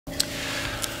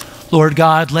Lord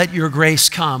God, let your grace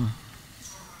come.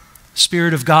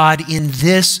 Spirit of God, in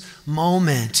this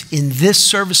moment, in this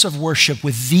service of worship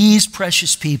with these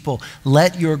precious people,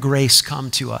 let your grace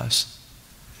come to us.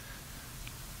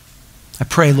 I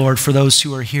pray, Lord, for those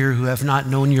who are here who have not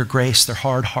known your grace, they're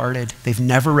hard-hearted, they've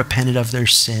never repented of their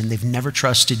sin, they've never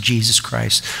trusted Jesus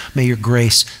Christ. May your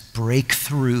grace break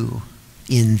through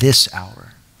in this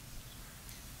hour.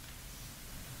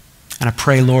 And I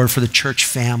pray, Lord, for the church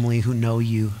family who know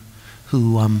you,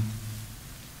 who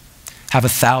have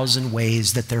 1,000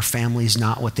 ways that their family's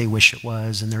not what they wish it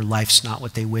was and their life's not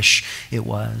what they wish it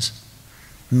was.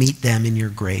 Meet them in your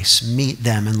grace. Meet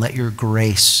them and let your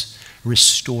grace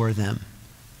restore them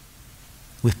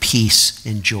with peace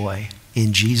and joy.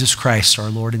 In Jesus Christ, our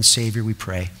Lord and Savior, we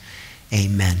pray.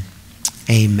 Amen.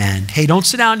 Amen. Hey, don't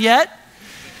sit down yet.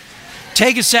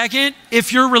 Take a second.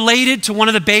 If you're related to one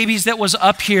of the babies that was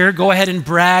up here, go ahead and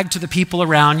brag to the people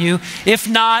around you. If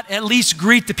not, at least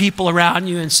greet the people around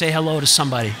you and say hello to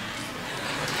somebody.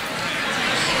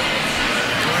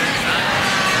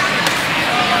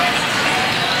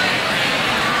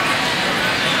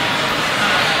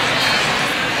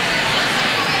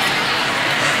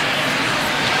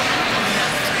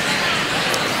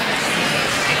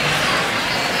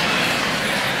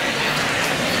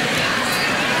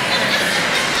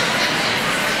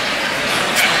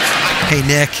 Hey,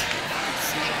 Nick.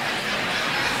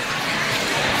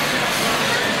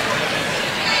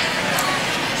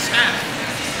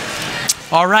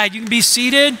 All right, you can be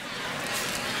seated.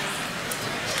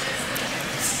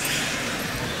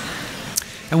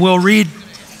 And we'll read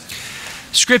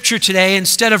scripture today.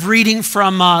 Instead of reading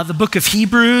from the book of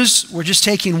Hebrews, we're just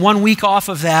taking 1 week off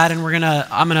of that, and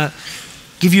I'm gonna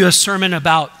give you a sermon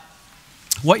about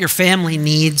what your family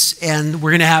needs, and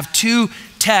we're gonna have two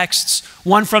texts,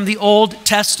 one from the Old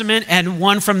Testament and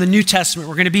one from the New Testament.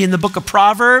 We're going to be in the book of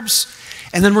Proverbs,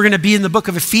 and then we're going to be in the book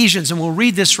of Ephesians, and we'll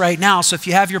read this right now. So if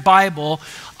you have your Bible,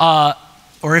 or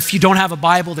if you don't have a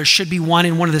Bible, there should be one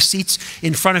in one of the seats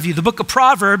in front of you. The book of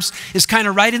Proverbs is kind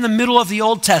of right in the middle of the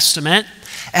Old Testament,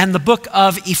 and the book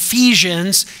of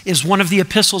Ephesians is one of the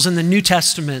epistles in the New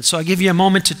Testament. So I'll give you a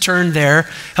moment to turn there,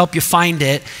 help you find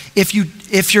it. If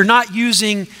you're not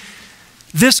using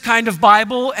this kind of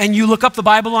Bible and you look up the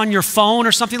Bible on your phone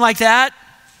or something like that,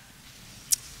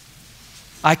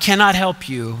 I cannot help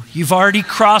you. You've already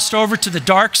crossed over to the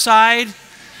dark side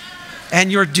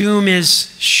and your doom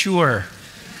is sure.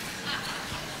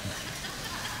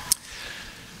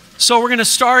 So we're going to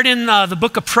start in the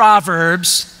book of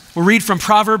Proverbs. We'll read from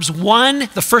Proverbs 1,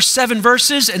 the first 7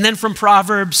 verses, and then from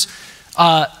Proverbs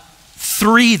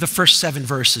 3, the first 7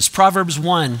 verses. Proverbs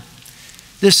 1.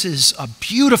 This is a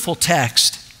beautiful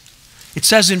text. It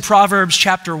says in Proverbs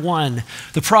chapter 1,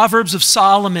 the Proverbs of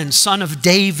Solomon, son of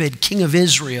David, king of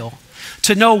Israel,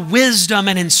 to know wisdom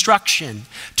and instruction,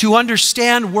 to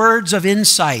understand words of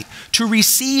insight, to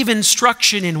receive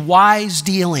instruction in wise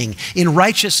dealing, in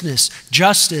righteousness,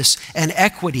 justice, and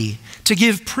equity, to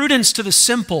give prudence to the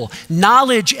simple,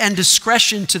 knowledge and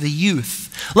discretion to the youth.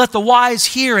 Let the wise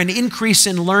hear and increase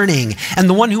in learning, and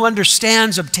the one who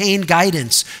understands obtain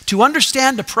guidance. To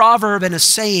understand a proverb and a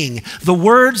saying, the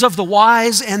words of the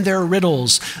wise and their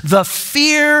riddles. The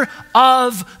fear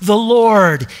of the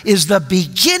Lord is the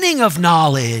beginning of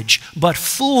knowledge, but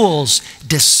fools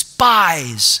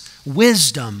despise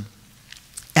wisdom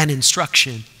and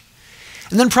instruction.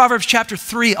 And then Proverbs chapter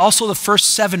 3, also the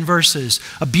first 7 verses,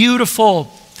 a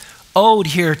beautiful ode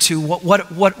here to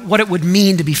what it would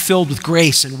mean to be filled with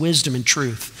grace and wisdom and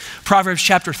truth. Proverbs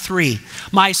chapter 3,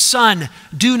 my son,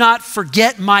 do not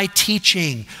forget my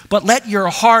teaching, but let your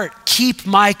heart keep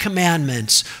my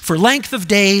commandments. For length of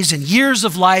days and years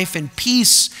of life and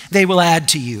peace they will add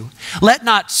to you. Let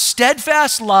not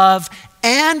steadfast love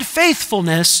and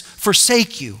faithfulness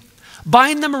forsake you.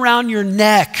 Bind them around your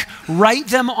neck, write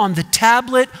them on the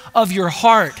tablet of your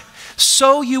heart.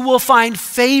 So you will find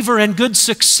favor and good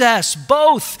success,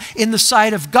 both in the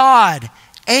sight of God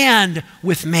and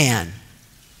with man.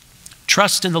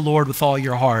 Trust in the Lord with all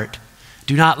your heart.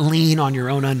 Do not lean on your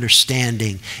own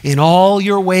understanding. In all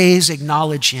your ways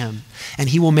acknowledge him, and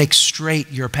he will make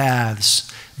straight your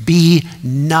paths. Be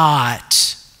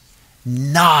not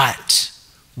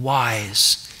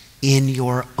wise in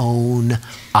your own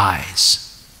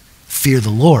eyes. Fear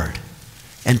the Lord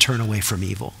and turn away from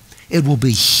evil. It will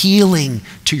be healing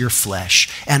to your flesh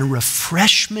and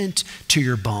refreshment to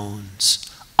your bones.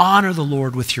 Honor the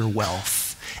Lord with your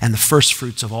wealth and the first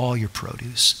fruits of all your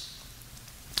produce.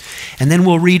 And then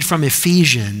we'll read from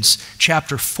Ephesians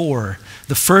chapter 4,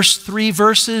 the first 3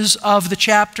 verses of the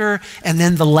chapter, and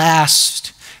then the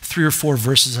last 3 or 4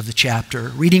 verses of the chapter.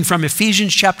 Reading from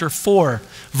Ephesians chapter 4,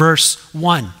 verse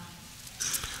 1.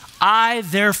 I,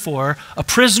 therefore, a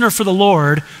prisoner for the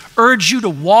Lord, urge you to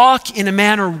walk in a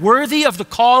manner worthy of the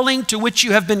calling to which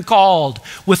you have been called,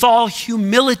 with all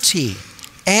humility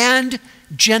and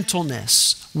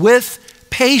gentleness, with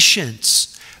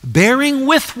patience, bearing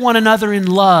with one another in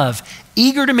love,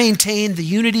 eager to maintain the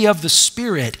unity of the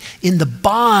Spirit in the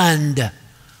bond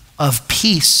of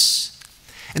peace.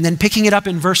 And then picking it up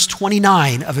in verse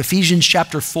 29 of Ephesians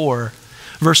chapter 4,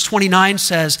 verse 29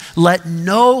 says, let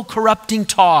no corrupting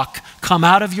talk come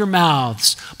out of your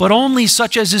mouths, but only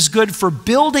such as is good for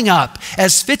building up,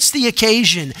 as fits the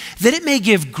occasion, that it may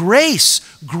give grace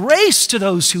to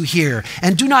those who hear.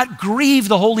 And do not grieve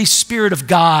the Holy Spirit of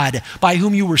God, by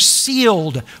whom you were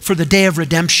sealed for the day of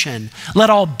redemption. Let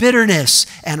all bitterness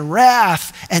and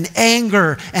wrath and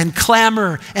anger and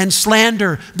clamor and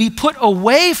slander be put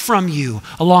away from you,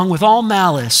 along with all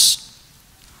malice.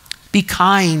 Be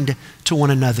kind to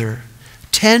one another,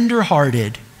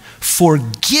 tender-hearted,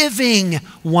 forgiving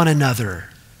one another,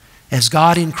 as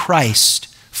God in Christ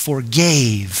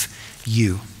forgave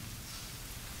you.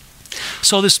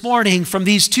 So this morning, from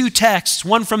these 2 texts,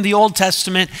 one from the Old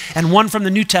Testament and one from the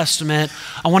New Testament,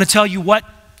 I want to tell you what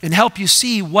and help you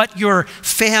see what your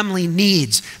family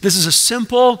needs. This is a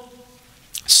simple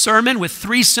sermon with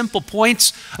 3 simple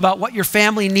points about what your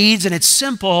family needs, and it's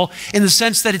simple in the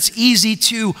sense that it's easy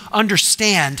to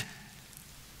understand.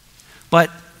 But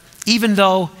even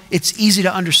though it's easy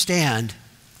to understand,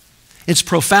 it's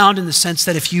profound in the sense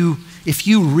that if you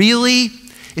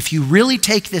really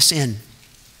take this in,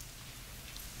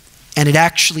 and it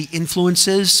actually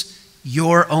influences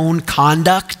your own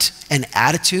conduct and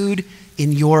attitude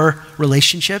in your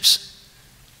relationships,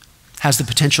 has the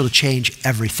potential to change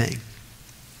everything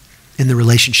in the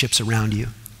relationships around you.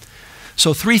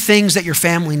 So 3 things that your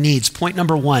family needs. Point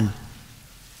number 1,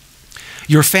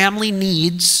 your family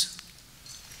needs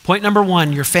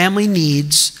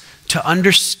to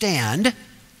understand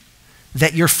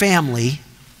that your family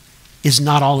is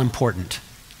not all important.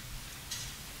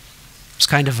 It's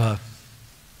kind of a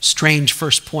strange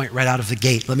first point right out of the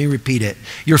gate. Let me repeat it.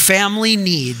 Your family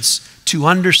needs to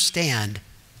understand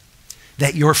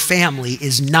that your family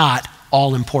is not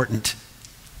all important.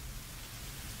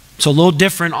 So a little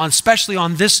different, especially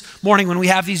on this morning when we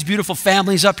have these beautiful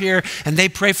families up here and they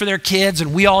pray for their kids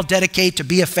and we all dedicate to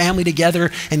be a family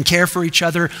together and care for each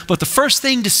other. But the first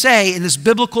thing to say in this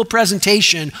biblical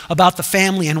presentation about the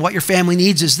family and what your family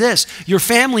needs is this. Your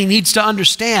family needs to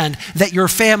understand that your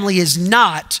family is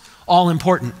not all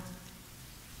important.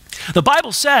 The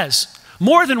Bible says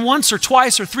more than once or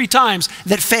twice or 3 times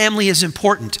that family is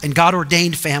important, and God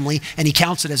ordained family and He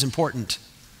counts it as important.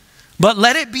 But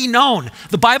let it be known,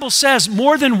 the Bible says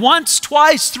more than once,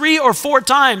 twice, 3 or 4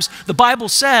 times, the Bible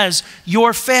says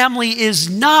your family is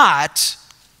not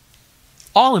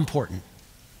all important.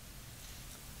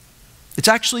 It's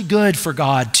actually good for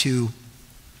God to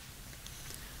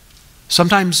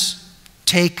sometimes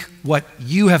take what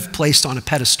you have placed on a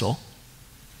pedestal.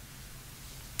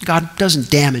 God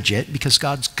doesn't damage it because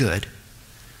God's good,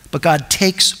 but God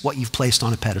takes what you've placed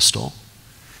on a pedestal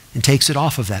and takes it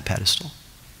off of that pedestal.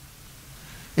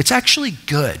 It's actually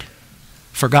good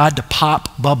for God to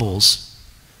pop bubbles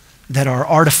that are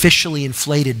artificially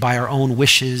inflated by our own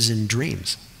wishes and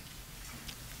dreams.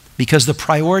 Because the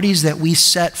priorities that we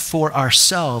set for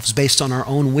ourselves based on our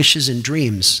own wishes and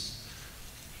dreams,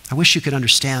 I wish you could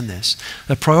understand this.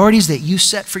 The priorities that you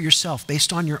set for yourself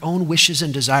based on your own wishes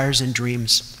and desires and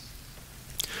dreams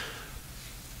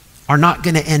are not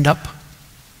going to end up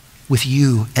with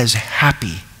you as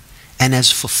happy and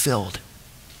as fulfilled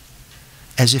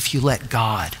as if you let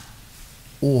God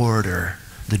order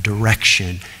the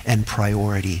direction and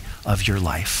priority of your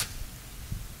life.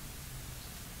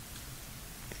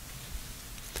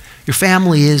 Your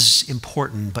family is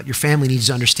important, but your family needs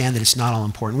to understand that it's not all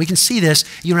important. We can see this.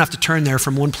 You don't have to turn there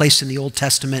from one place in the Old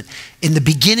Testament. In the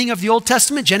beginning of the Old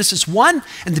Testament, Genesis 1,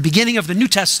 and the beginning of the New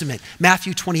Testament,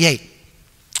 Matthew 28.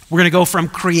 We're going to go from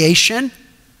creation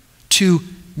to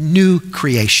new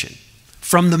creation.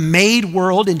 From the made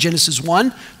world in Genesis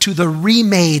 1 to the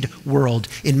remade world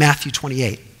in Matthew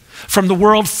 28. From the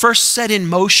world first set in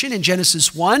motion in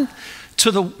Genesis 1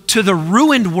 to the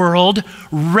ruined world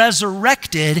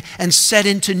resurrected and set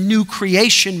into new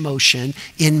creation motion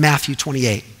in Matthew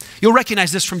 28. You'll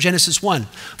recognize this from Genesis 1.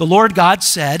 The Lord God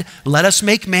said, "Let us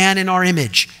make man in our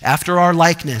image, after our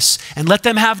likeness, and let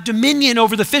them have dominion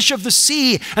over the fish of the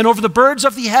sea, and over the birds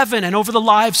of the heaven, and over the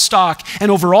livestock,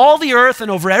 and over all the earth, and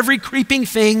over every creeping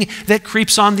thing that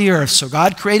creeps on the earth." So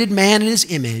God created man in his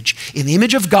image. In the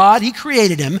image of God, he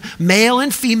created him. Male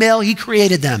and female, he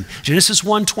created them. Genesis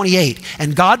 1:28.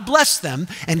 And God blessed them,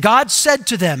 and God said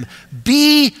to them,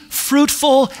 "Be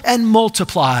fruitful and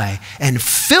multiply, and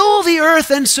fill the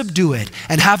earth and subdue it,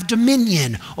 and have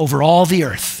dominion over all the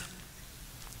earth."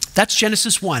 That's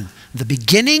Genesis 1, the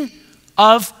beginning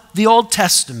of the Old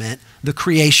Testament, the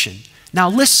creation. Now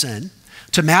listen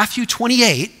to Matthew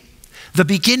 28, the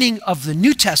beginning of the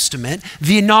New Testament,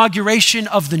 the inauguration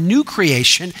of the new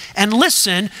creation, and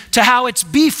listen to how it's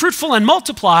be fruitful and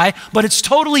multiply, but it's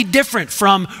totally different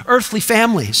from earthly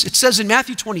families. It says in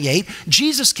Matthew 28,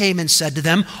 Jesus came and said to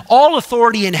them, "All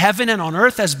authority in heaven and on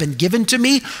earth has been given to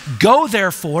me. Go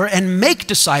therefore and make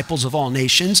disciples of all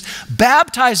nations,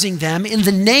 baptizing them in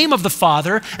the name of the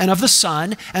Father and of the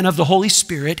Son and of the Holy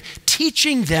Spirit,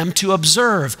 teaching them to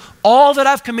observe all that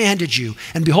I've commanded you.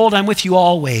 And behold, I'm with you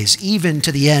always, even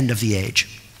to the end of the age."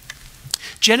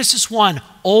 Genesis 1,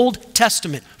 Old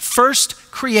Testament, first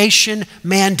creation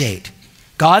mandate.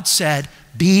 God said,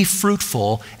 "Be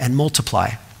fruitful and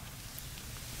multiply."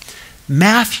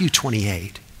 Matthew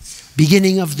 28,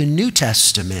 beginning of the New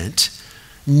Testament,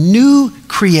 new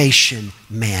creation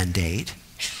mandate.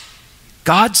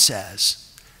 God says,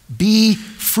 "Be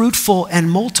fruitful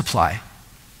and multiply."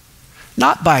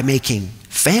 Not by making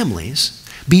families,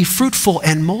 be fruitful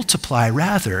and multiply,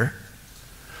 rather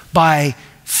by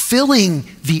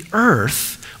filling the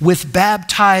earth with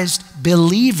baptized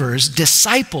believers,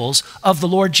 disciples of the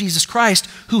Lord Jesus Christ,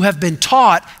 who have been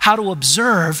taught how to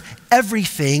observe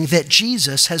everything that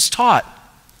Jesus has taught.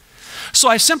 So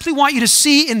I simply want you to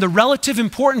see in the relative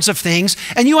importance of things,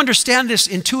 and you understand this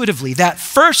intuitively, that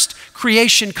first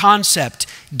creation concept: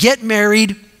 get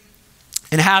married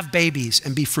and have babies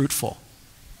and be fruitful.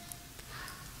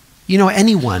 You know,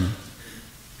 anyone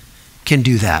can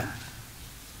do that.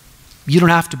 You don't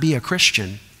have to be a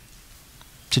Christian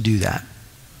to do that.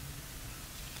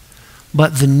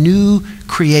 But the new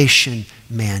creation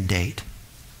mandate: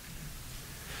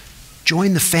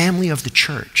 join the family of the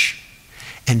church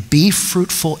and be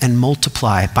fruitful and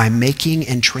multiply by making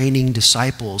and training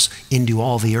disciples into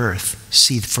all the earth.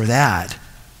 See, for that,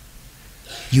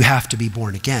 you have to be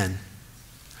born again.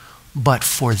 But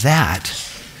for that,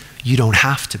 you don't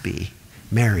have to be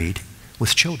married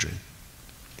with children.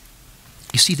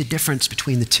 You see the difference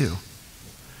between the two.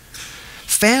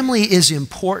 Family is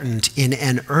important in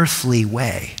an earthly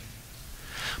way,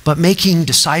 but making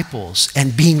disciples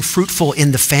and being fruitful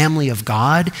in the family of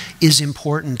God is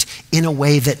important in a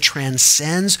way that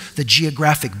transcends the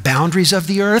geographic boundaries of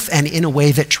the earth and in a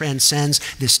way that transcends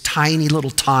this tiny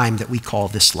little time that we call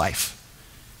this life.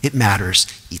 It matters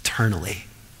eternally.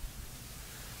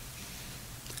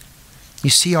 You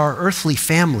see, our earthly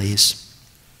families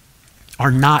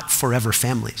are not forever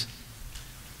families.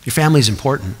 Your family is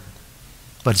important,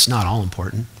 but it's not all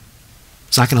important.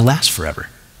 It's not going to last forever.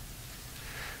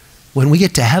 When we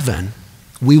get to heaven,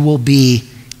 we will be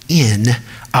in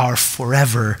our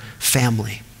forever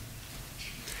family.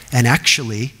 And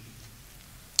actually,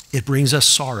 it brings us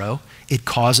sorrow. It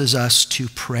causes us to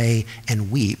pray and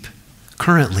weep.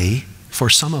 Currently, for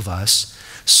some of us,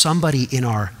 somebody in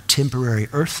our temporary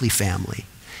earthly family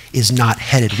is not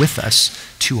headed with us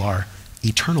to our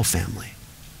eternal family.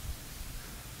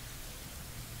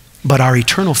 But our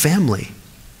eternal family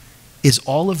is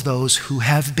all of those who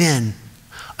have been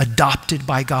adopted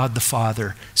by God the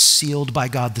Father, sealed by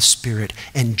God the Spirit,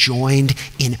 and joined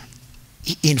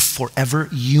in forever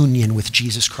union with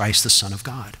Jesus Christ, the Son of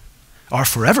God. Our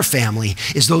forever family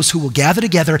is those who will gather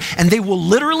together, and they will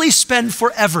literally spend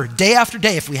forever, day after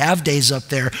day, if we have days up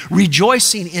there,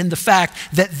 rejoicing in the fact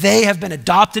that they have been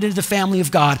adopted into the family of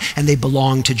God and they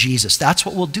belong to Jesus. That's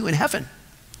what we'll do in heaven.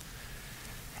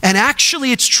 And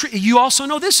actually, it's true. You also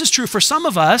know this is true for some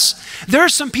of us. There are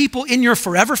some people in your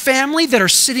forever family that are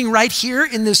sitting right here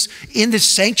in this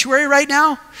sanctuary right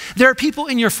now. There are people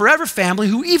in your forever family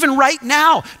who even right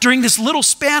now, during this little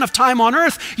span of time on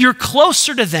earth, you're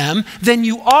closer to them than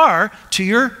you are to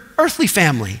your earthly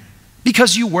family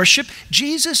because you worship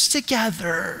Jesus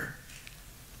together.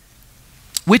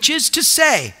 Which is to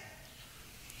say,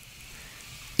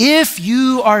 if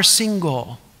you are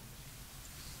single,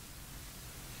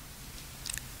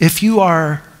 if you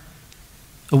are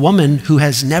a woman who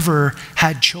has never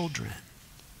had children,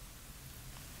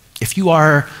 If you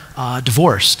are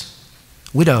divorced,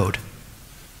 widowed,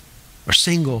 or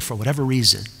single for whatever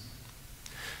reason,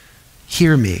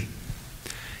 hear me.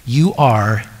 You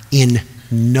are in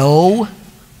no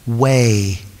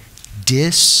way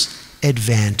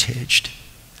disadvantaged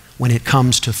when it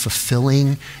comes to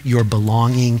fulfilling your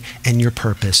belonging and your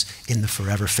purpose in the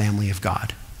forever family of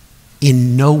God.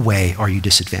 In no way are you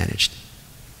disadvantaged.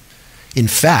 In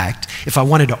fact, if I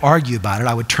wanted to argue about it,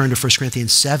 I would turn to 1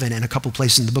 Corinthians 7 and a couple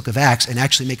places in the book of Acts and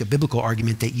actually make a biblical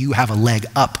argument that you have a leg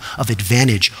up of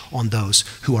advantage on those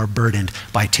who are burdened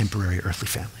by temporary earthly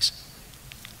families.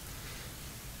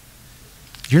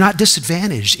 You're not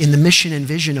disadvantaged in the mission and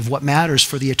vision of what matters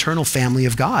for the eternal family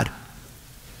of God.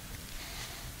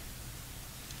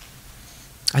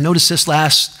 I noticed this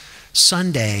last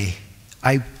Sunday.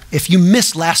 If you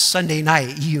missed last Sunday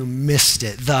night, you missed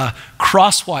it. The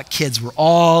crosswalk kids were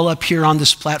all up here on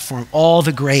this platform, all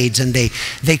the grades, and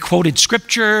they quoted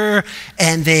scripture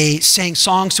and they sang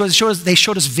songs. So they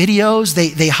showed us videos.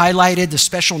 They highlighted the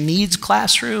special needs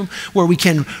classroom where we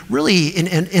can really,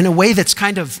 in a way that's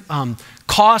kind of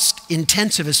cost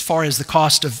intensive as far as the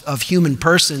cost of human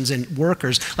persons and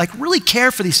workers, like really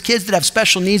care for these kids that have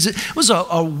special needs. It was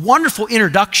a wonderful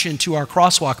introduction to our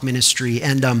crosswalk ministry.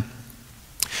 And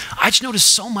I just noticed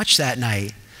so much that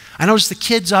night. I noticed the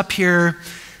kids up here,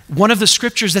 one of the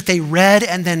scriptures that they read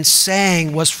and then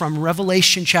sang was from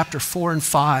Revelation chapter 4 and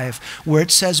 5, where it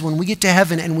says, when we get to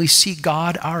heaven and we see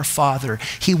God our Father,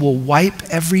 he will wipe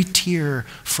every tear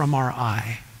from our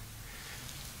eye.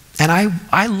 And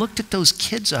I looked at those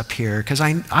kids up here, because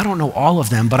I don't know all of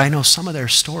them, but I know some of their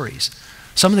stories.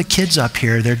 Some of the kids up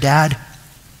here, their dad,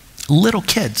 little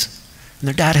kids, and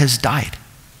their dad has died.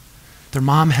 Their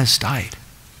mom has died.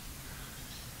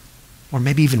 Or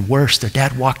maybe even worse, their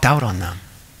dad walked out on them,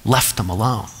 left them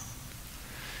alone.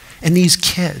 And these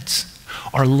kids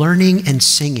are learning and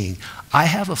singing, I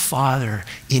have a Father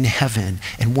in heaven,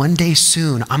 and one day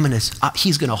soon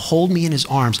he's going to hold me in his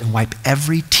arms and wipe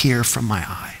every tear from my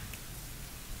eye.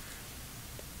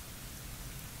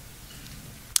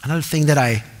 Another thing that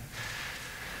I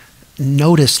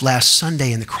noticed last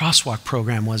Sunday in the crosswalk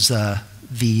program was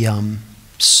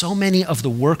so many of the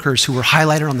workers who were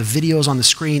highlighted on the videos on the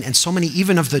screen, and so many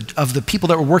even of the people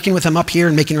that were working with them up here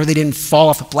and making sure they didn't fall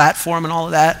off the platform and all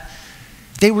of that,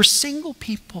 they were single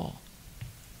people.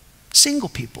 Single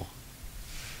people.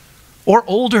 Or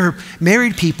older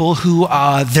married people who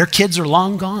their kids are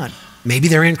long gone. Maybe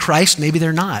they're in Christ, maybe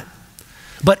they're not.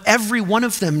 But every one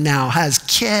of them now has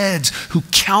kids who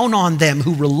count on them,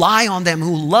 who rely on them,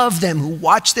 who love them, who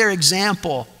watch their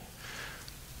example.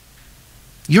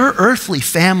 Your earthly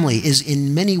family is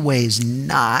in many ways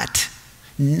not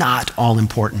all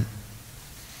important.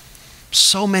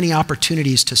 So many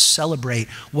opportunities to celebrate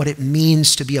what it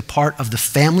means to be a part of the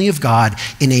family of God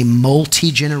in a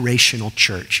multi-generational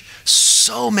church.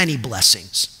 So many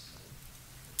blessings.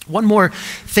 One more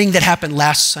thing that happened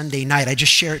last Sunday night. I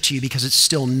just share it to you because it's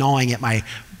still gnawing at my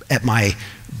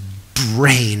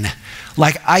brain.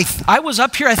 Like I was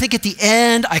up here, I think at the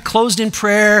end, I closed in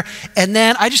prayer, and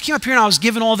then I just came up here and I was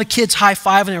giving all the kids high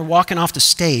five and they were walking off the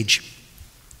stage.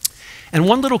 And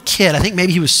one little kid, I think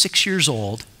maybe he was 6 years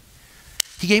old,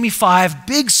 he gave me five,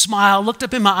 big smile, looked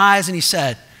up in my eyes and he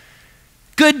said,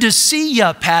 "Good to see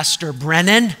ya, Pastor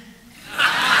Brennan."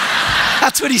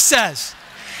 That's what he says.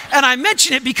 And I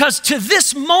mention it because to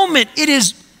this moment, it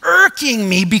is irking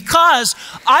me because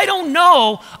I don't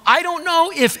know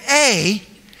if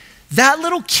that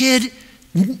little kid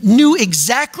knew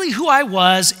exactly who I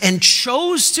was and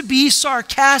chose to be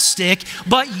sarcastic,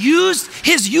 but used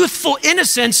his youthful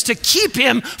innocence to keep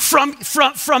him from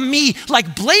me,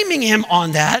 like blaming him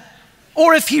on that,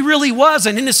 or if he really was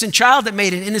an innocent child that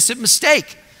made an innocent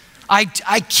mistake. I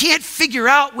can't figure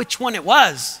out which one it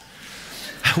was.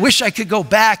 I wish I could go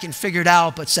back and figure it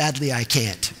out, but sadly I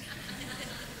can't.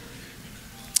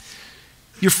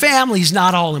 Your family's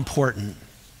not all important.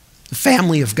 The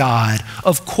family of God,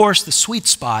 of course, the sweet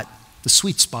spot,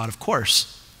 of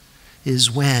course,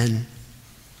 is when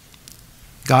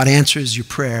God answers your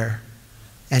prayer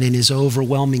and in his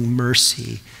overwhelming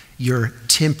mercy, your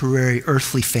temporary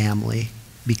earthly family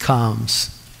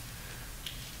becomes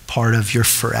part of your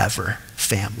forever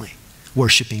family,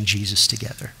 worshiping Jesus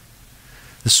together.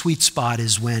 The sweet spot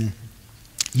is when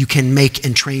you can make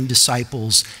and train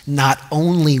disciples not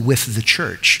only with the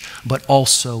church, but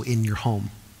also in your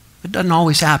home. It doesn't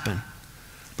always happen,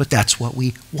 but that's what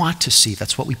we want to see.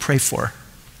 That's what we pray for.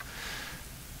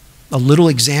 A little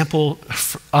example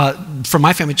from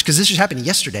my family, because this just happened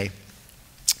yesterday.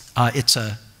 It's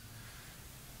a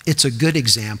good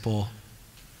example,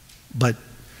 but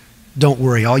Don't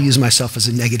worry, I'll use myself as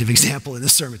a negative example in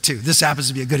this sermon too. This happens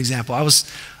to be a good example.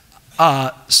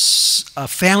 A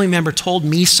family member told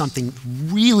me something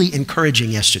really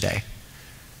encouraging yesterday.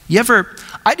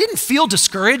 I didn't feel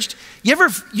discouraged.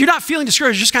 You're not feeling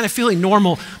discouraged, you're just kind of feeling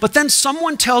normal. But then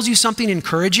someone tells you something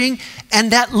encouraging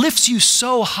and that lifts you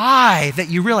so high that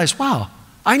you realize, wow,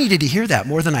 I needed to hear that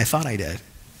more than I thought I did.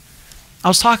 I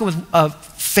was talking with a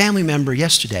family member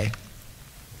yesterday,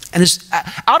 and this,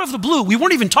 out of the blue, we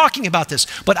weren't even talking about this,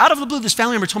 but out of the blue, this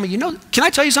family member told me, can I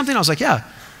tell you something? I was like, yeah.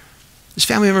 This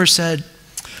family member said,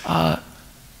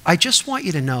 I just want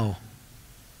you to know,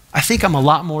 I think I'm a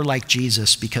lot more like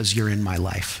Jesus because you're in my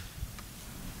life.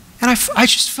 And I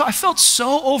felt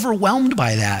so overwhelmed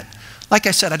by that. Like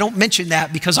I said, I don't mention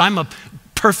that because I'm a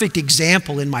perfect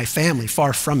example in my family,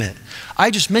 far from it.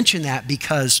 I just mention that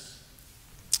because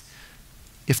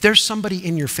if there's somebody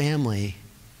in your family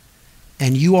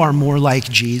and you are more like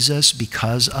Jesus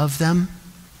because of them,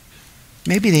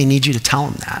 maybe they need you to tell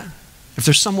them that. If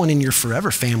there's someone in your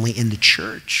forever family in the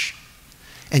church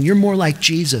and you're more like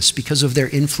Jesus because of their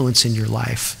influence in your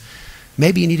life,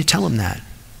 maybe you need to tell them that.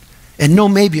 And know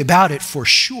maybe about it for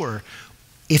sure.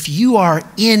 If you are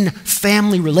in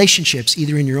family relationships,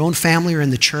 either in your own family or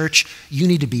in the church, you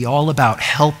need to be all about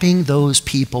helping those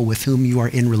people with whom you are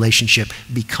in relationship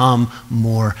become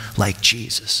more like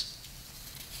Jesus.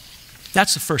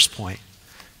 That's the first point.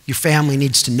 Your family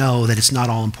needs to know that it's not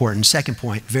all important. Second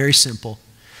point, very simple.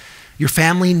 Your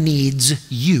family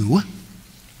needs you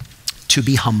to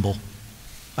be humble.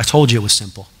 I told you it was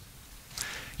simple.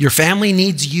 Your family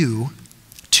needs you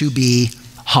to be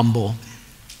humble.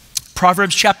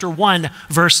 Proverbs chapter 1,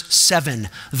 verse 7.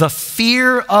 The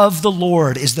fear of the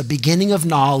Lord is the beginning of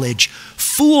knowledge.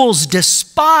 Fools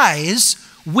despise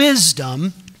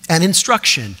wisdom and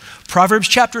instruction. Proverbs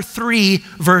chapter 3,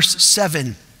 verse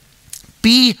 7.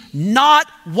 Be not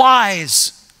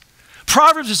wise.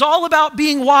 Proverbs is all about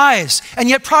being wise. And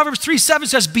yet Proverbs 3:7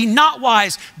 says, be not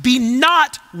wise. Be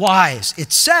not wise.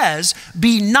 It says,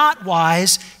 be not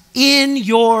wise in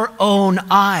your own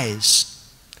eyes.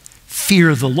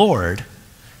 Fear the Lord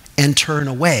and turn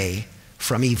away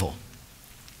from evil.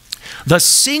 The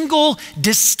single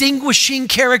distinguishing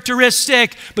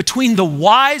characteristic between the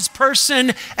wise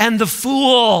person and the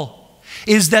fool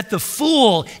is that the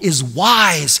fool is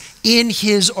wise in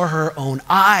his or her own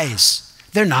eyes.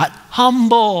 They're not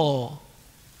humble.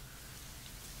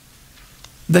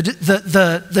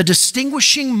 The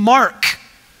distinguishing mark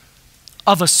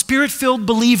of a spirit-filled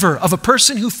believer, of a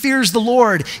person who fears the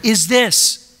Lord, is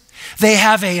this. They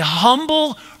have a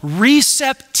humble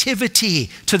receptivity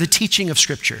to the teaching of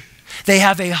Scripture. They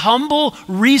have a humble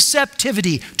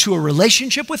receptivity to a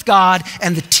relationship with God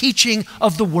and the teaching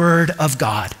of the Word of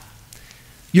God.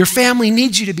 Your family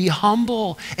needs you to be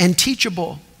humble and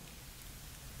teachable.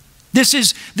 This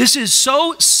is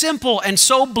so simple and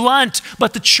so blunt,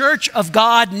 but the church of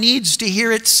God needs to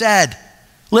hear it said.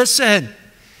 Listen,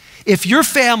 if your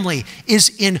family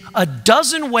is in a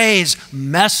dozen ways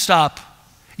messed up,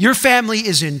 your family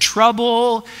is in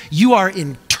trouble, you are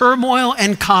in turmoil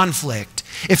and conflict.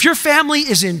 If your family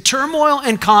is in turmoil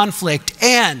and conflict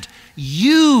and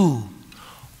you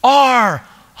are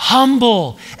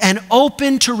humble and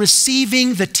open to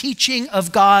receiving the teaching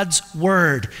of God's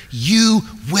word, you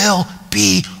will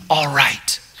be all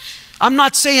right. I'm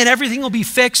not saying everything will be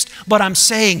fixed, but I'm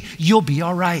saying you'll be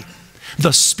all right.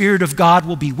 The Spirit of God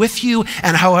will be with you,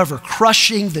 and however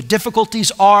crushing the difficulties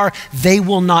are, they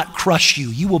will not crush you.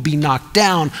 You will be knocked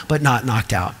down, but not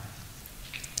knocked out.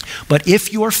 But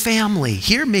if your family,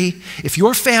 hear me, if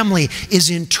your family is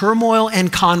in turmoil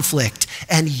and conflict,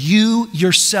 and you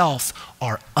yourself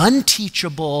are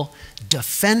unteachable,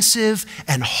 defensive,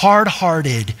 and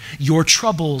hard-hearted, your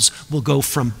troubles will go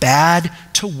from bad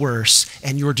to worse,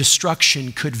 and your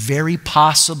destruction could very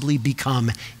possibly become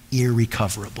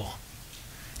irrecoverable.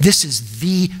 This is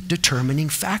the determining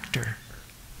factor.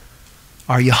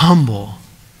 Are you humble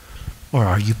or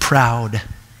are you proud?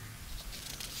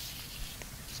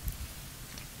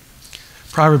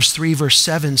 Proverbs 3 verse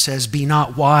 7 says, be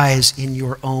not wise in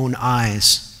your own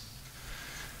eyes,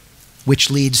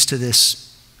 which leads to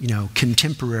this,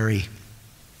 contemporary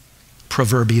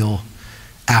proverbial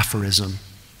aphorism.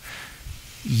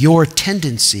 Your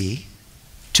tendency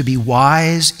to be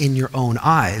wise in your own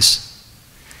eyes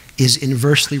is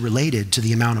inversely related to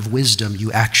the amount of wisdom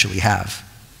you actually have.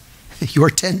 Your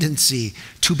tendency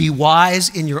to be wise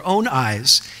in your own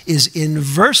eyes is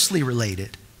inversely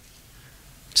related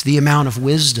to the amount of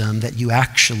wisdom that you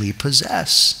actually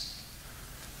possess.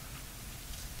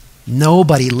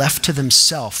 Nobody left to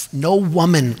themselves, no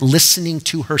woman listening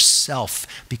to herself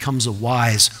becomes a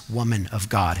wise woman of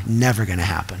God. Never going to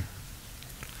happen.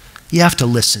 You have to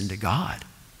listen to God.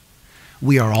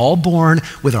 We are all born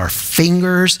with our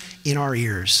fingers in our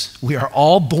ears. We are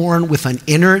all born with an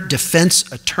inner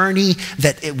defense attorney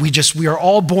that we are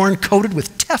all born coated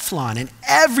with Teflon and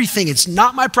everything. It's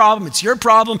not my problem, it's your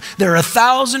problem. There are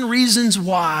 1,000 reasons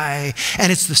why.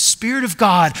 And it's the Spirit of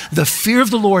God, the fear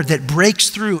of the Lord, that breaks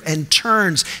through and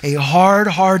turns a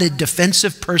hard-hearted,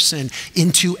 defensive person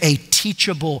into a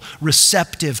teachable,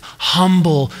 receptive,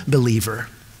 humble believer.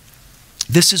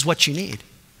 This is what you need.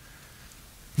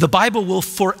 The Bible will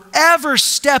forever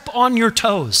step on your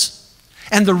toes.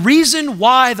 And the reason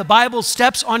why the Bible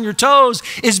steps on your toes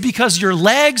is because your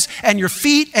legs and your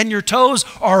feet and your toes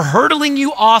are hurtling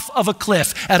you off of a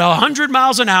cliff at 100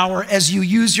 miles an hour as you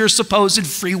use your supposed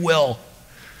free will.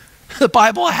 The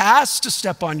Bible has to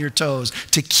step on your toes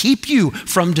to keep you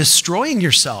from destroying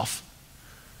yourself.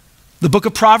 The book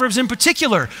of Proverbs in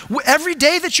particular, every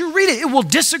day that you read it, it will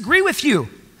disagree with you.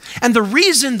 And the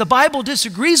reason the Bible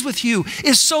disagrees with you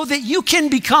is so that you can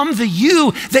become the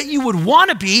you that you would want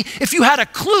to be if you had a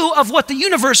clue of what the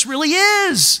universe really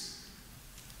is.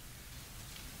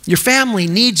 Your family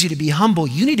needs you to be humble.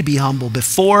 You need to be humble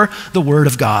before the Word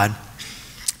of God.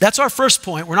 That's our first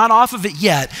point. We're not off of it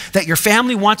yet, that your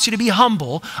family wants you to be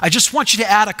humble. I just want you to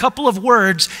add a couple of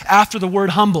words after the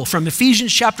word humble. From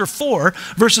Ephesians chapter 4,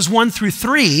 verses 1 through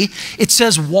 3, it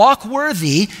says, walk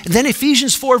worthy. And then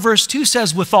Ephesians 4, verse 2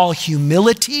 says, with all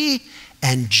humility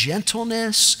and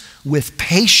gentleness, with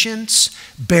patience,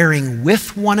 bearing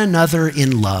with one another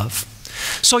in love.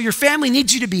 So your family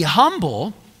needs you to be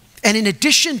humble. And in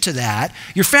addition to that,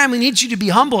 your family needs you to be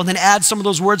humble, and then add some of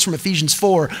those words from Ephesians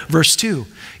 4, verse 2.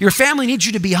 Your family needs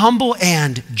you to be humble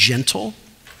and gentle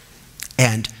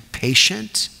and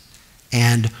patient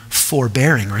and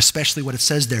forbearing, or especially what it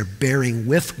says there, bearing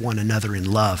with one another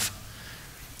in love.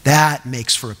 That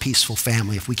makes for a peaceful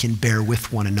family if we can bear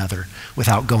with one another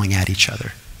without going at each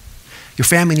other. Your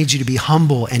family needs you to be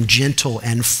humble and gentle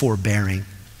and forbearing.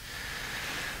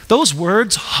 Those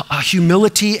words,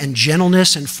 humility and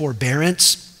gentleness and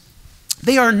forbearance,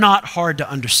 they are not hard to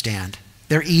understand.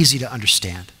 They're easy to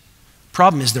understand.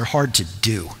 Problem is they're hard to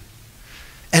do.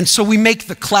 And so we make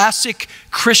the classic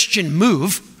Christian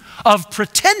move of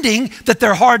pretending that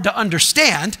they're hard to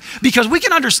understand because we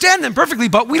can understand them perfectly,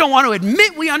 but we don't want to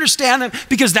admit we understand them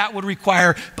because that would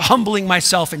require humbling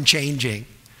myself and changing.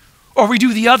 Or we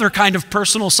do the other kind of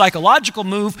personal psychological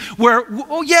move where,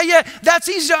 oh yeah, that's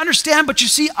easy to understand, but you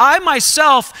see, I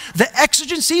myself, the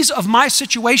exigencies of my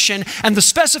situation and the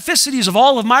specificities of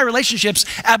all of my relationships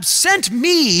absent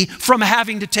me from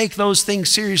having to take those things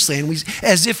seriously. And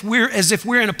as if we're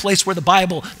in a place where the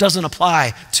Bible doesn't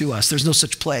apply to us. There's no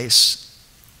such place.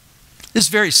 It's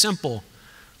very simple,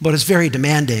 but it's very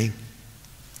demanding.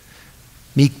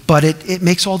 But it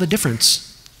makes all the difference.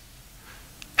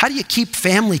 How do you keep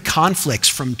family conflicts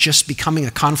from just becoming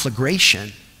a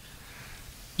conflagration?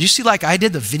 You see, like I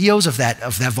did the videos of that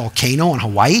volcano in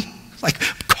Hawaii, like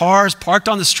cars parked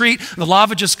on the street, the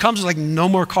lava just comes, like no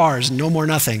more cars, no more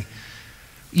nothing.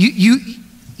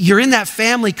 You're in that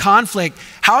family conflict.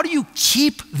 How do you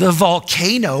keep the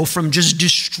volcano from just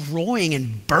destroying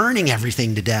and burning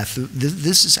everything to death?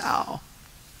 This is how.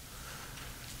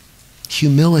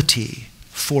 Humility,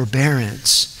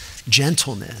 forbearance,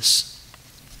 gentleness.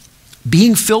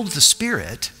 Being filled with the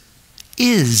Spirit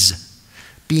is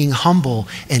being humble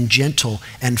and gentle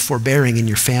and forbearing in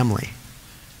your family.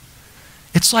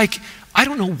 It's like, I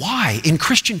don't know why, in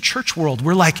Christian church world,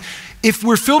 we're like, if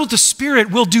we're filled with the Spirit,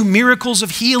 we'll do miracles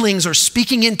of healings or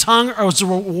speaking in tongues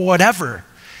or whatever.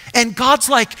 And God's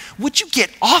like, would you get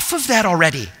off of that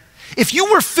already? If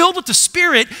you were filled with the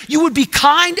Spirit, you would be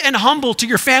kind and humble to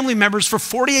your family members for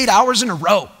 48 hours in a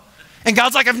row. And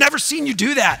God's like, I've never seen you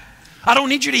do that. I don't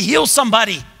need you to heal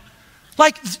somebody.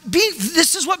 Like,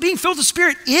 this is what being filled with the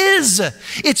Spirit is.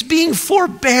 It's being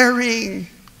forbearing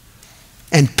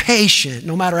and patient,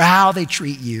 no matter how they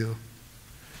treat you.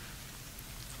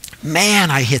 Man,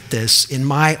 I hit this in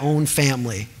my own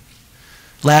family.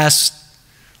 Last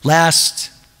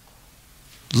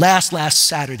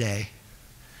Saturday,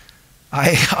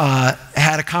 I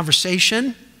had a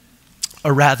conversation,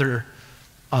 a rather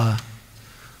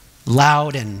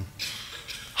loud and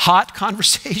hot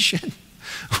conversation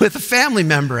with a family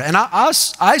member. And I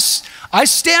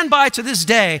stand by to this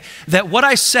day that what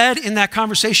I said in that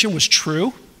conversation was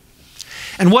true.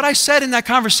 And what I said in that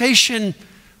conversation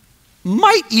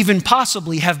might even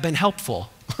possibly have been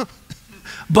helpful.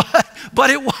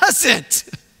 but it wasn't.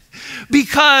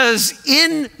 Because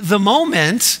in the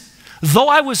moment, though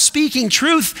I was speaking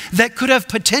truth that could have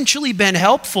potentially been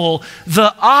helpful,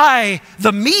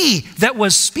 the me that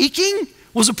was speaking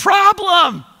was a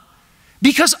problem.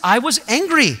 Because I was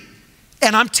angry.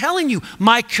 And I'm telling you,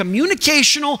 my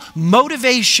communicational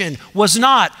motivation was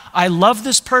not, I love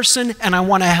this person and I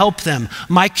want to help them.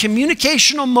 My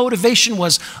communicational motivation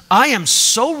was, I am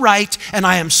so right and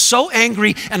I am so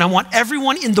angry and I want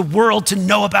everyone in the world to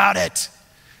know about it.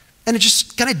 And it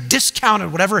just kind of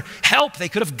discounted whatever help they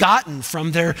could have gotten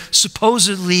from their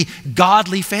supposedly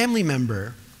godly family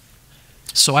member.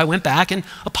 So I went back and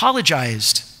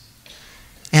apologized.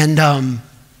 And,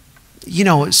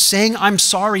 saying I'm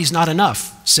sorry is not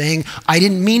enough. Saying I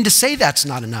didn't mean to say that's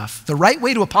not enough. The right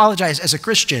way to apologize as a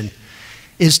Christian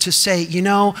is to say,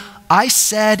 I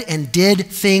said and did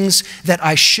things that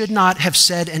I should not have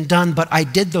said and done, but I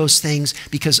did those things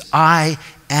because I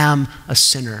am a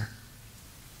sinner.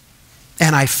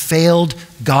 And I failed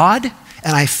God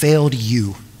and I failed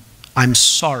you. I'm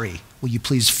sorry. Will you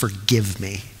please forgive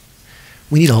me?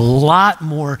 We need a lot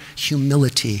more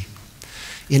humility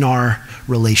in our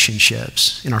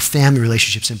relationships, in our family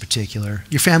relationships in particular.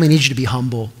 Your family needs you to be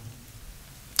humble.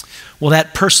 Well,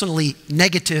 that personally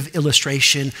negative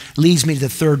illustration leads me to the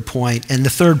third point, and the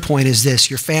third point is this: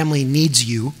 your family needs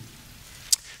you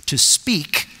to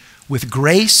speak with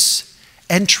grace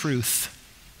and truth.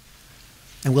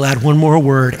 And we'll add one more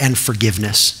word, and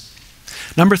forgiveness.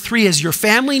 Number 3 is your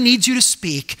family needs you to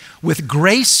speak with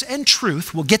grace and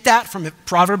truth. We'll get that from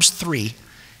Proverbs 3.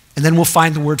 And then we'll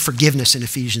find the word forgiveness in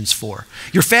Ephesians 4.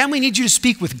 Your family needs you to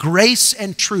speak with grace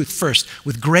and truth first,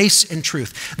 with grace and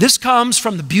truth. This comes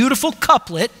from the beautiful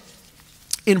couplet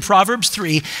in Proverbs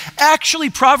 3. Actually,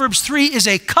 Proverbs 3 is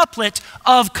a couplet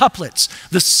of couplets.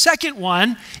 The second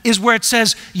one is where it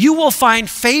says, you will find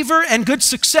favor and good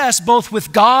success both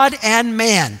with God and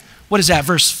man. What is that,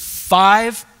 verse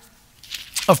 5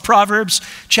 of Proverbs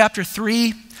chapter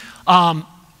 3?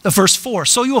 Verse 4,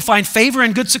 so you will find favor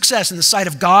and good success in the sight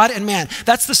of God and man.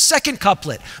 That's the second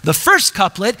couplet. The first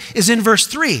couplet is in verse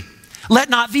 3. Let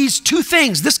not these two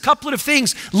things, this couplet of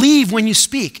things, leave when you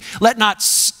speak. Let not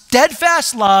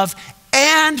steadfast love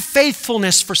and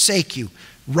faithfulness forsake you.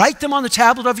 Write them on the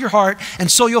tablet of your heart, and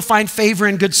so you'll find favor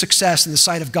and good success in the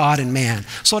sight of God and man.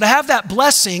 So to have that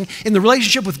blessing in the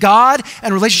relationship with God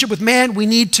and relationship with man, we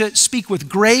need to speak with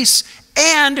grace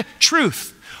and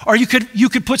truth. Or you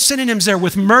could put synonyms there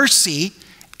with mercy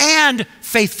and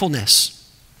faithfulness.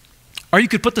 Or you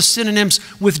could put the synonyms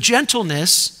with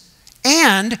gentleness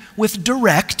and with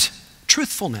direct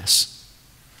truthfulness.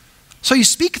 So you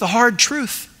speak the hard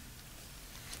truth,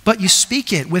 but you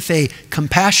speak it with a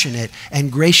compassionate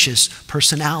and gracious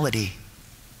personality.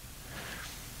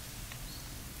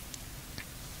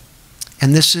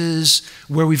 And this is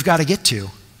where we've got to get to.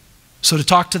 So to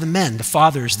talk to the men, the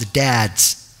fathers, the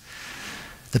dads,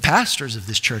 the pastors of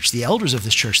this church, the elders of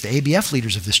this church, the ABF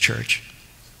leaders of this church.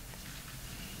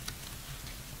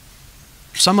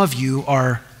 Some of you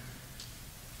are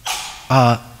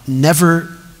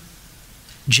never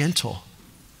gentle,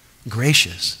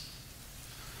 gracious,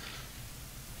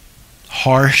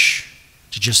 harsh,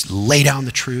 to just lay down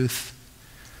the truth.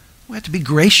 We have to be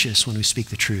gracious when we speak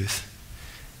the truth.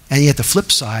 And yet the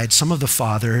flip side, some of the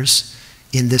fathers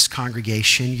in this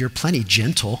congregation, you're plenty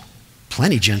gentle,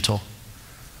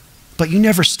 but you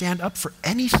never stand up for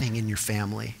anything in your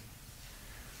family.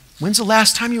 When's the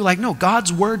last time you were like, no,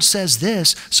 God's word says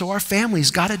this, so our family's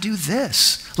got to do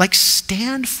this. Like,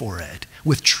 stand for it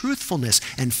with truthfulness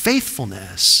and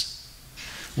faithfulness.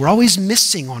 We're always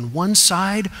missing on one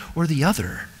side or the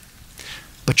other.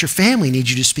 But your family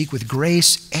needs you to speak with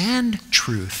grace and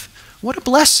truth. What a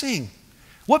blessing.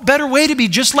 What better way to be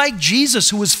just like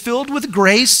Jesus, who was filled with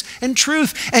grace and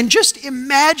truth? And just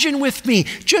imagine with me,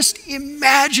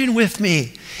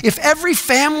 if every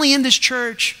family in this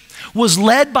church was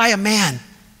led by a man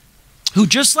who,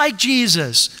 just like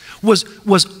Jesus,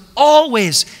 was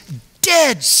always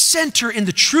dead center in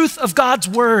the truth of God's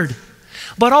word,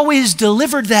 but always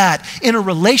delivered that in a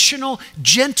relational,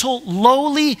 gentle,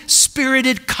 lowly,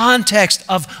 spirited context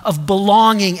of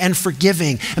belonging and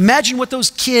forgiving. Imagine what those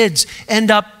kids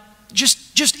end up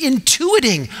just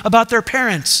intuiting about their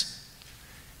parents.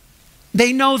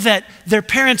 They know that their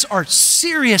parents are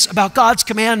serious about God's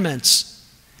commandments.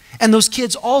 And those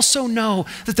kids also know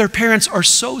that their parents are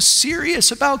so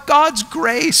serious about God's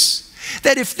grace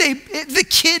that if the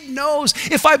kid knows,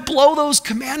 if I blow those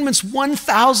commandments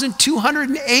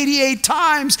 1,288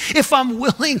 times, if I'm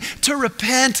willing to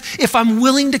repent, if I'm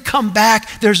willing to come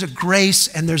back, there's a grace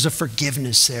and there's a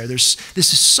forgiveness there. This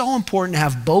is so important to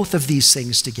have both of these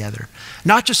things together.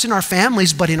 Not just in our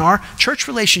families, but in our church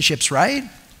relationships, right?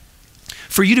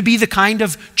 For you to be the kind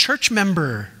of church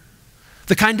member,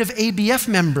 the kind of ABF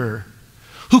member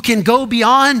who can go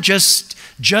beyond just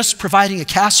providing a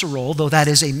casserole, though that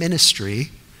is a ministry.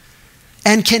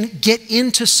 and can get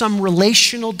into some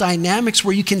relational dynamics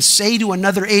where you can say to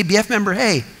another ABF member,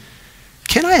 hey,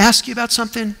 can I ask you about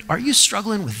something? Are you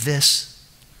struggling with this?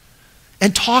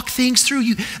 And talk things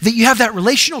through. That you have that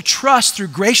relational trust through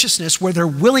graciousness where they're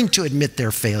willing to admit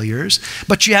their failures,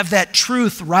 but you have that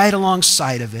truth right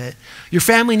alongside of it. Your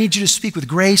family needs you to speak with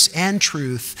grace and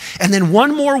truth. And then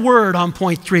one more word on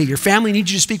point 3. Your family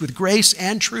needs you to speak with grace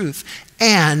and truth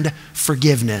and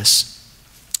forgiveness.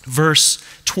 Verse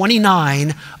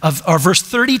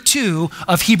 32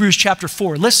 of Hebrews chapter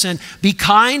 4. Listen, be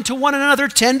kind to one another,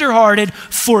 tenderhearted,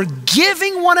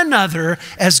 forgiving one another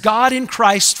as God in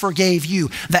Christ forgave you.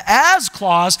 The as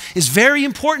clause is very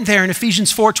important there in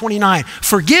Ephesians 4:29.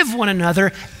 Forgive one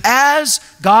another as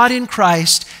God in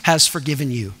Christ has forgiven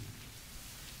you.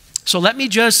 So let me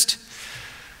just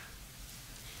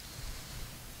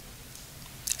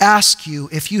ask you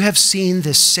if you have seen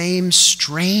this same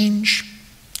strange,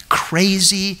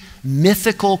 crazy,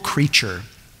 mythical creature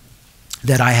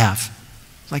that I have,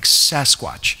 like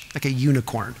Sasquatch, like a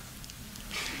unicorn.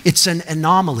 It's an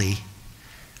anomaly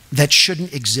that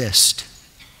shouldn't exist.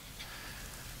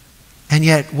 And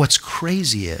yet what's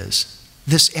crazy is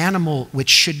this animal, which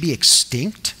should be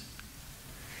extinct,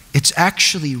 it's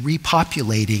actually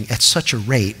repopulating at such a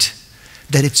rate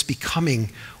that it's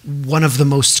becoming one of the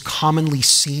most commonly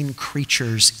seen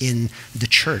creatures in the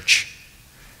church.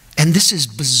 And this is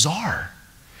bizarre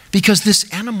because this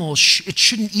animal, it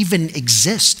shouldn't even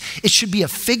exist. It should be a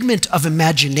figment of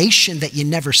imagination that you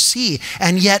never see.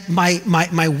 And yet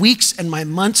my weeks and my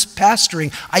months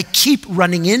pastoring, I keep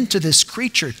running into this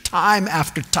creature time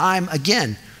after time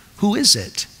again. Who is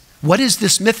it? What is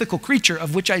this mythical creature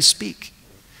of which I speak?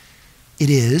 It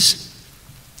is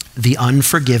the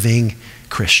unforgiving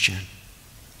Christian.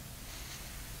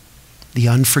 The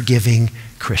unforgiving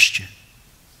Christian.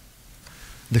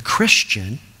 The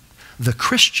Christian,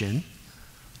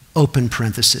 open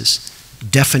parenthesis,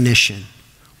 definition,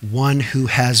 one who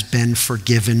has been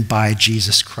forgiven by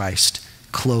Jesus Christ,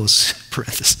 close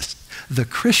parenthesis. The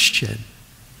Christian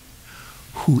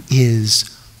who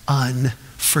is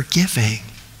unforgiving.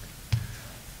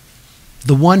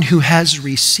 The one who has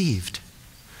received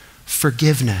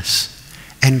forgiveness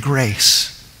and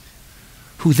grace,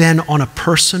 who then on a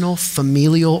personal,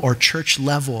 familial, or church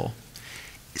level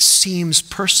seems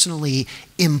personally,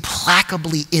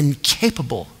 implacably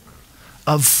incapable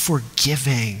of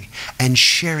forgiving and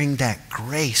sharing that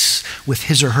grace with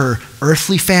his or her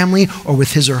earthly family or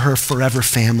with his or her forever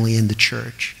family in the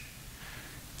church.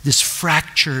 This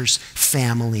fractures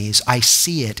families. I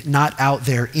see it not out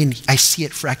there. I see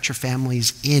it fracture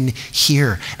families in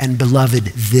here. And beloved,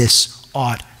 this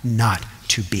ought not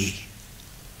to be.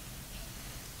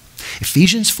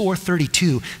 Ephesians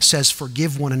 4:32 says,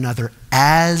 forgive one another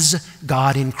as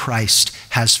God in Christ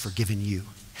has forgiven you.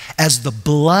 As the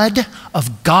blood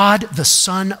of God, the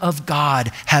Son of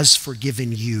God, has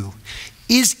forgiven you.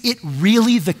 Is it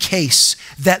really the case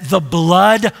that the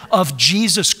blood of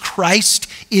Jesus Christ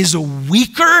is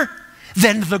weaker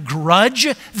than the grudge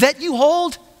that you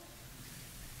hold?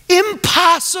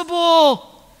 Impossible.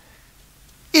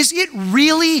 Is it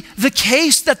really the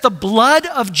case that the blood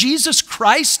of Jesus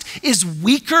Christ is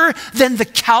weaker than the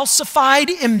calcified,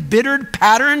 embittered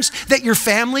patterns that your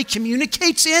family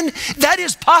communicates in? That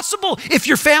is possible if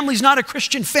your family's not a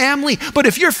Christian family, but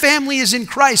if your family is in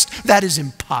Christ, that is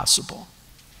impossible.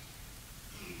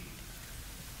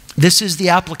 This is the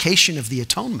application of the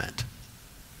atonement.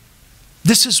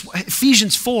 This is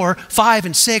Ephesians 4, 5,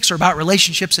 and 6 are about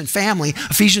relationships and family.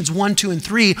 Ephesians 1, 2, and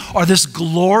 3 are this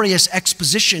glorious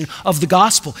exposition of the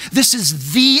gospel. This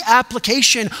is the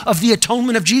application of the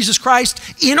atonement of Jesus Christ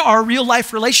in our real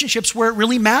life relationships where it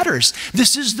really matters.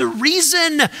 This is the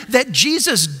reason that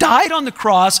Jesus died on the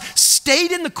cross,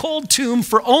 stayed in the cold tomb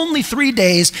for only 3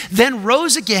 days, then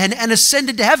rose again and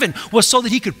ascended to heaven, was so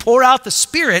that he could pour out the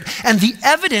Spirit. And the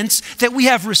evidence that we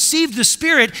have received the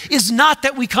Spirit is not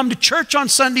that we come to church on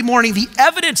Sunday morning. The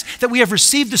evidence that we have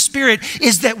received the Spirit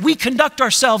is that we conduct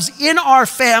ourselves in our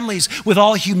families with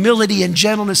all humility and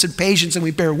gentleness and patience, and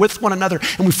we bear with one another,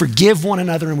 and we forgive one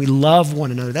another, and we love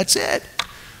one another. That's it.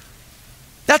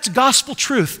 That's gospel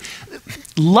truth.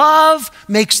 Love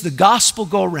makes the gospel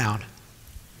go around,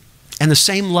 and the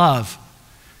same love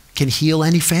can heal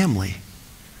any family.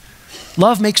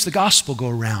 Love makes the gospel go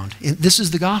around. And this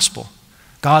is the gospel.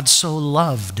 God so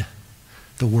loved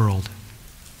the world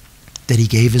that he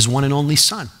gave his one and only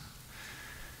Son,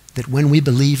 that when we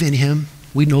believe in him,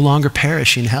 we no longer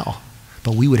perish in hell,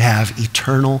 but we would have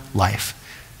eternal life.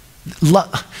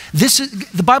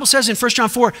 The Bible says in 1 John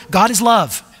 4, God is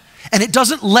love. And it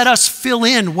doesn't let us fill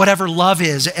in whatever love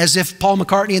is, as if Paul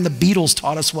McCartney and the Beatles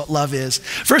taught us what love is.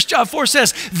 1 John 4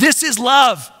 says, this is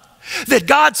love, that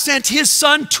God sent his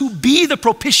son to be the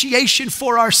propitiation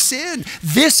for our sin.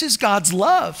 This is God's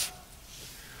love.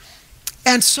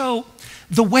 And so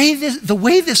the way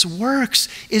this works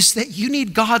is that you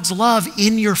need God's love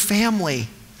in your family.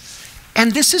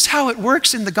 And this is how it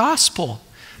works in the gospel.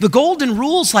 The golden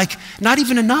rule's like not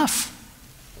even enough.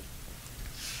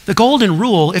 The golden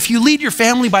rule, if you lead your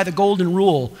family by the golden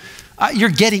rule, you're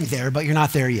getting there, but you're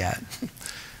not there yet.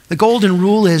 The golden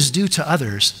rule is do to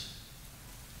others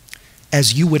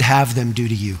as you would have them do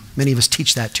to you. Many of us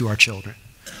teach that to our children.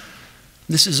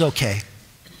 This is okay.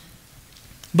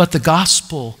 But the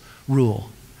gospel rule,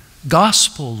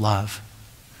 gospel love,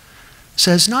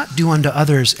 says not do unto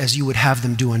others as you would have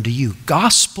them do unto you.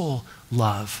 Gospel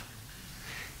love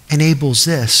enables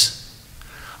this.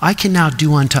 I can now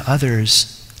do unto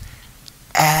others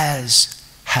as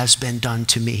has been done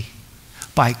to me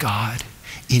by God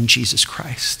in Jesus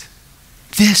Christ.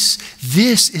 This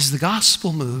is the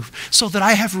gospel move, so that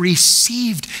I have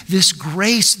received this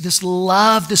grace, this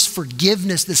love, this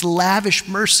forgiveness, this lavish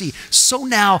mercy. So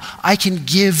now I can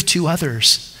give to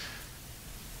others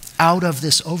out of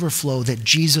this overflow that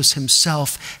Jesus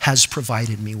himself has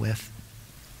provided me with.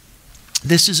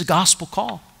 This is a gospel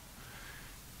call.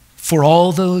 For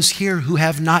all those here who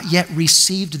have not yet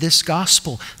received this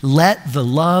gospel, let the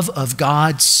love of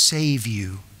God save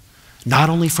you,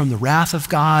 not only from the wrath of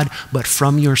God, but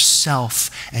from yourself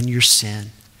and your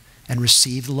sin, and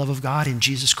receive the love of God in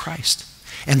Jesus Christ.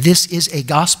 And this is a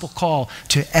gospel call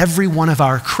to every one of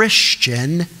our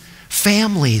Christian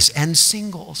families and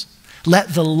singles.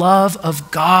 Let the love of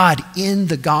God in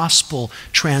the gospel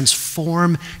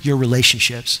transform your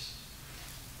relationships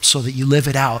so that you live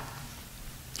it out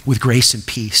with grace and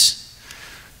peace.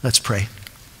 Let's pray.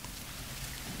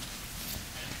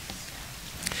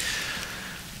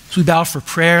 As we bow for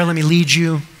prayer, let me lead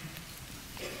you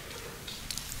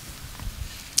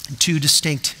in two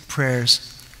distinct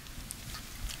prayers.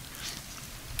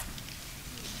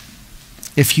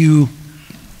 If you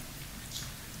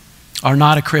are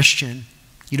not a Christian,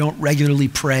 you don't regularly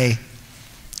pray,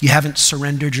 you haven't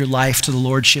surrendered your life to the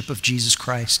lordship of Jesus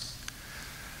Christ,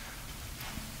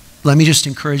 let me just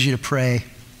encourage you to pray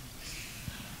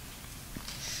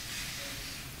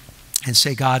and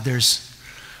say, God, there's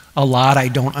a lot I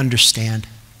don't understand.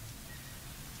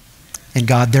 And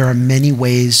God, there are many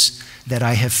ways that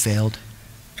I have failed.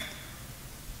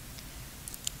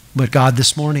 But God,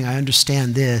 this morning I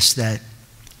understand this, that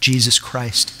Jesus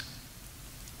Christ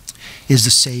is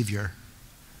the Savior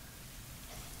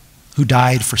who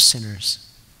died for sinners.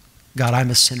 God, I'm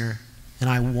a sinner. And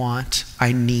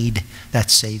I need that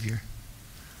Savior.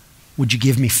 Would you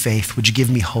give me faith? Would you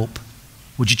give me hope?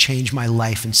 Would you change my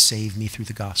life and save me through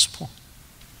the gospel?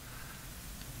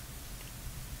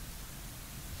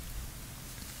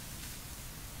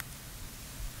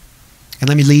 And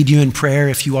let me lead you in prayer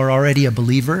if you are already a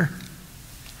believer.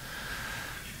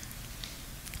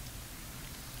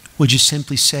 Would you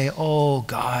simply say, oh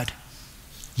God,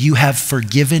 you have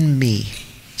forgiven me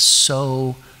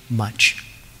so much.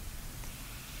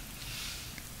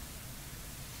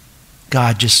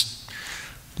 God, just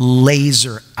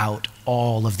laser out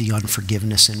all of the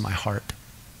unforgiveness in my heart.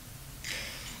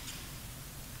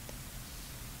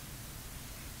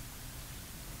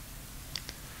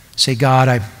 Say,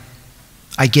 God,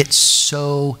 I get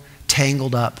so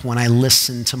tangled up when I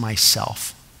listen to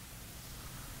myself.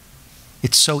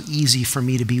 It's so easy for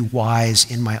me to be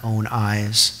wise in my own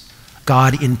eyes.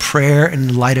 God, in prayer and in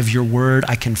the light of your word,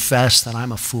 I confess that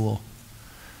I'm a fool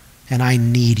and I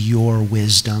need your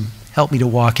wisdom. Help me to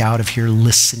walk out of here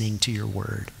listening to your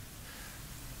word.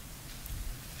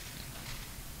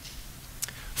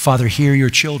 Father, hear your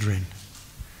children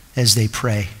as they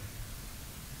pray,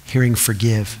 hearing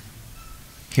forgive,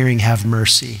 hearing have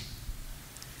mercy,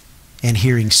 and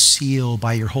hearing seal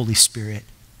by your Holy Spirit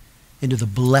into the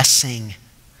blessing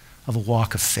of a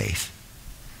walk of faith.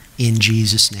 In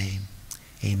Jesus' name,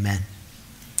 amen.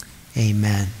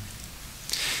 Amen.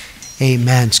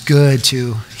 Amen. It's good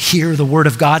to hear the word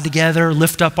of God together,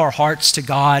 lift up our hearts to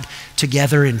God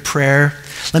together in prayer.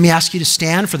 Let me ask you to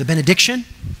stand for the benediction.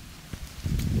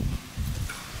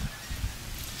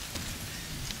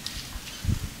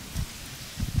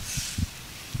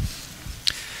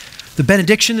 The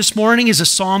benediction this morning is a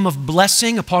psalm of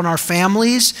blessing upon our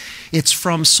families. It's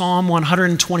from Psalm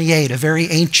 128, a very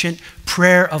ancient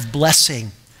prayer of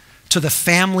blessing to the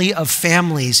family of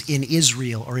families in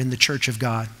Israel or in the church of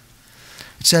God.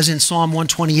 It says in Psalm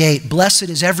 128, blessed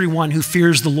is everyone who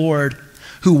fears the Lord,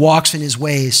 who walks in his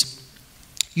ways.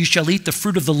 You shall eat the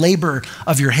fruit of the labor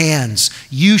of your hands.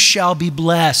 You shall be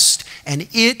blessed, and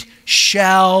it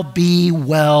shall be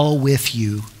well with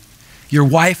you. Your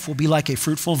wife will be like a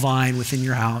fruitful vine within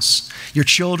your house, your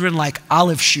children like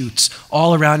olive shoots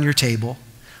all around your table.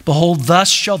 Behold, thus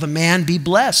shall the man be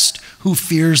blessed who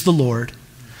fears the Lord.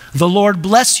 The Lord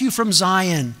bless you from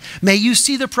Zion. May you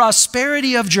see the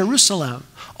prosperity of Jerusalem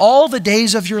all the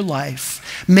days of your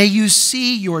life. May you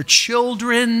see your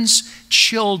children's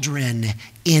children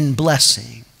in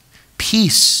blessing.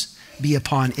 Peace be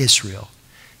upon Israel.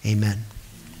 Amen.